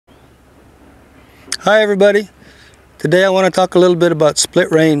Hi everybody. Today I want to talk a little bit about split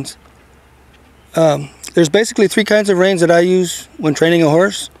reins. There's basically three kinds of reins that I use when training a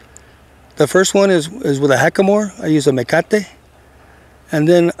horse. The first one is with a hackamore. I use a mecate. And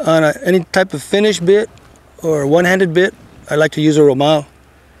then on any type of finish bit or one-handed bit, I like to use a romal.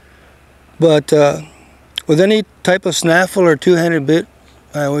 But with any type of snaffle or two-handed bit,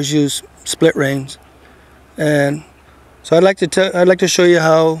 I always use split reins. And so I'd like to show you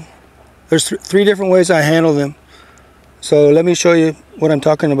how there's three different ways I handle them. So let me show you what I'm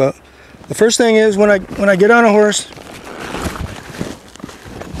talking about. The first thing is when I get on a horse,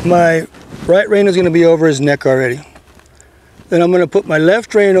 my right rein is going to be over his neck already. Then I'm going to put my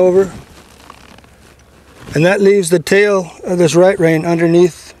left rein over, and that leaves the tail of this right rein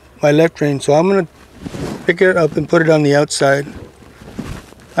underneath my left rein. So I'm going to pick it up and put it on the outside.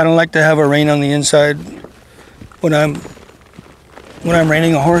 I don't like to have a rein on the inside when I'm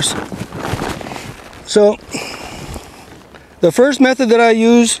reining a horse. So the first method that I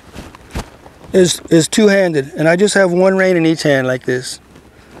use is two-handed, and I just have one rein in each hand like this.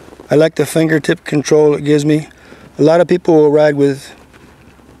 I like the fingertip control it gives me. A lot of people will ride with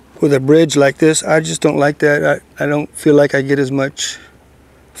a bridge like this. I just don't like that. I don't feel like I get as much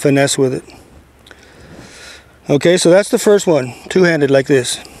finesse with it. Okay, so that's the first one, two-handed like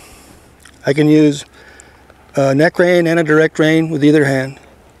this. I can use a neck rein and a direct rein with either hand.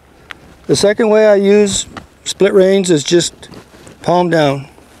 The second way I use split reins is just palm down.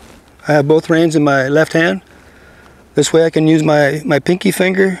 I have both reins in my left hand. This way I can use my pinky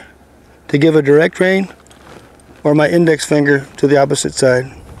finger to give a direct rein, or my index finger to the opposite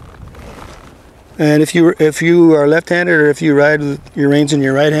side. And if you are left-handed, or if you ride with your reins in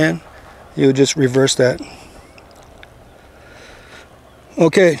your right hand, you would just reverse that.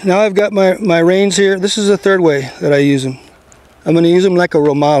 Okay, now I've got my reins here. This is the third way that I use them. I'm going to use them like a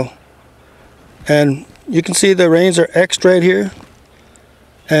romal. And you can see the reins are X'd right here.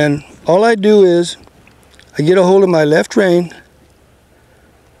 And all I do is I get a hold of my left rein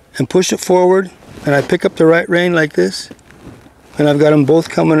and push it forward, and I pick up the right rein like this, and I've got them both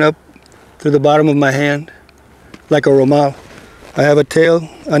coming up through the bottom of my hand like a romal. I have a tail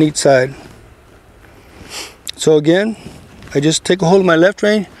on each side. So again, I just take a hold of my left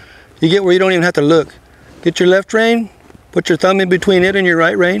rein. You get where you don't even have to look. Get your left rein, put your thumb in between it and your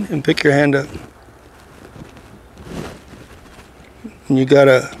right rein, and pick your hand up. And you got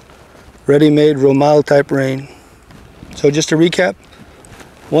a ready-made romal type rein. So just to recap,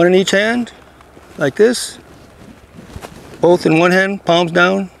 one in each hand, like this. Both in one hand, palms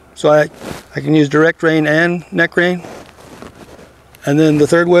down. So I can use direct rein and neck rein. And then the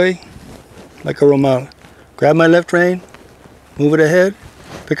third way, like a romal. Grab my left rein, move it ahead,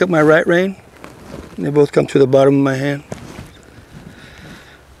 pick up my right rein, and they both come to the bottom of my hand.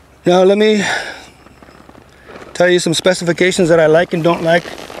 Now let me tell you some specifications that I like and don't like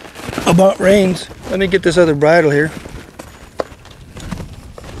about reins. Let me get this other bridle here.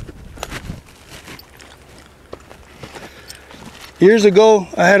 Years ago,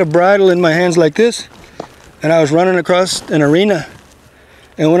 I had a bridle in my hands like this, and I was running across an arena.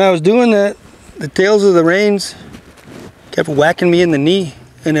 And when I was doing that, the tails of the reins kept whacking me in the knee,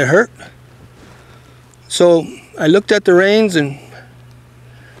 and it hurt. So I looked at the reins, and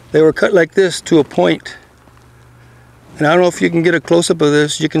they were cut like this to a point. And I don't know if you can get a close-up of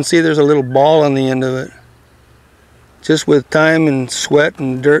this. You can see there's a little ball on the end of it. Just with time and sweat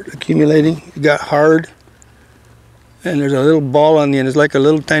and dirt accumulating, it got hard. And there's a little ball on the end. It's like a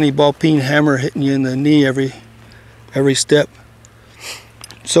little tiny ball-peen hammer hitting you in the knee every step.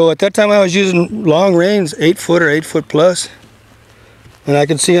 So at that time I was using long reins, 8 foot or 8 foot plus. And I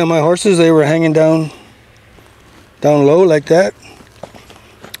could see on my horses they were hanging down low like that.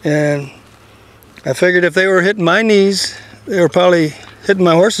 And I figured if they were hitting my knees, they were probably hitting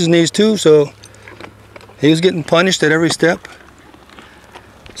my horse's knees too, so he was getting punished at every step.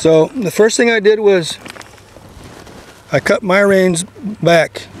 So the first thing I did was I cut my reins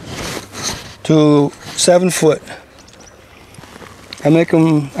back to 7 foot. I make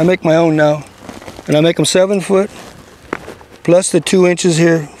my own now, and I make them 7 foot plus the 2 inches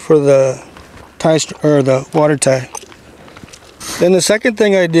here for the tie or the water tie. Then the second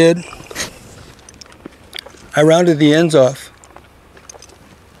thing I did, I rounded the ends off,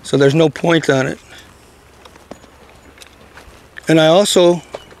 so there's no point on it. And I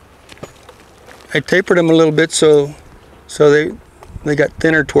tapered them a little bit so they got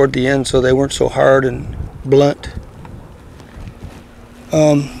thinner toward the end, so they weren't so hard and blunt.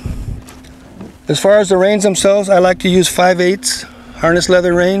 As far as the reins themselves, I like to use 5/8 harness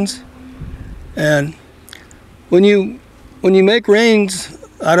leather reins. And when you make reins,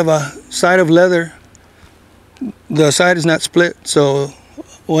 out of a side of leather, the side is not split, so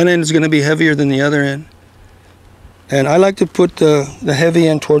one end is going to be heavier than the other end. And I like to put the heavy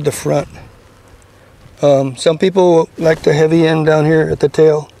end toward the front. Some people like the heavy end down here at the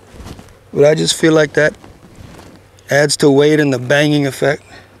tail, but I just feel like that adds to weight and the banging effect.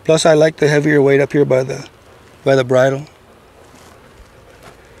 Plus I like the heavier weight up here by the bridle.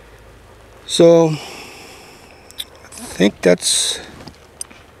 So I think that's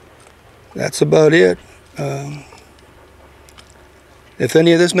about it. If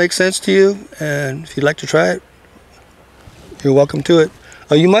any of this makes sense to you, and if you'd like to try it, you're welcome to it.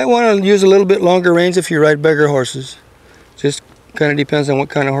 You might want to use a little bit longer reins if you ride bigger horses. Just kind of depends on what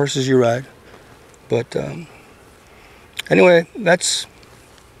kind of horses you ride. But anyway, that's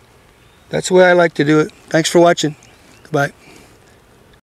the way I like to do it. Thanks for watching. Goodbye.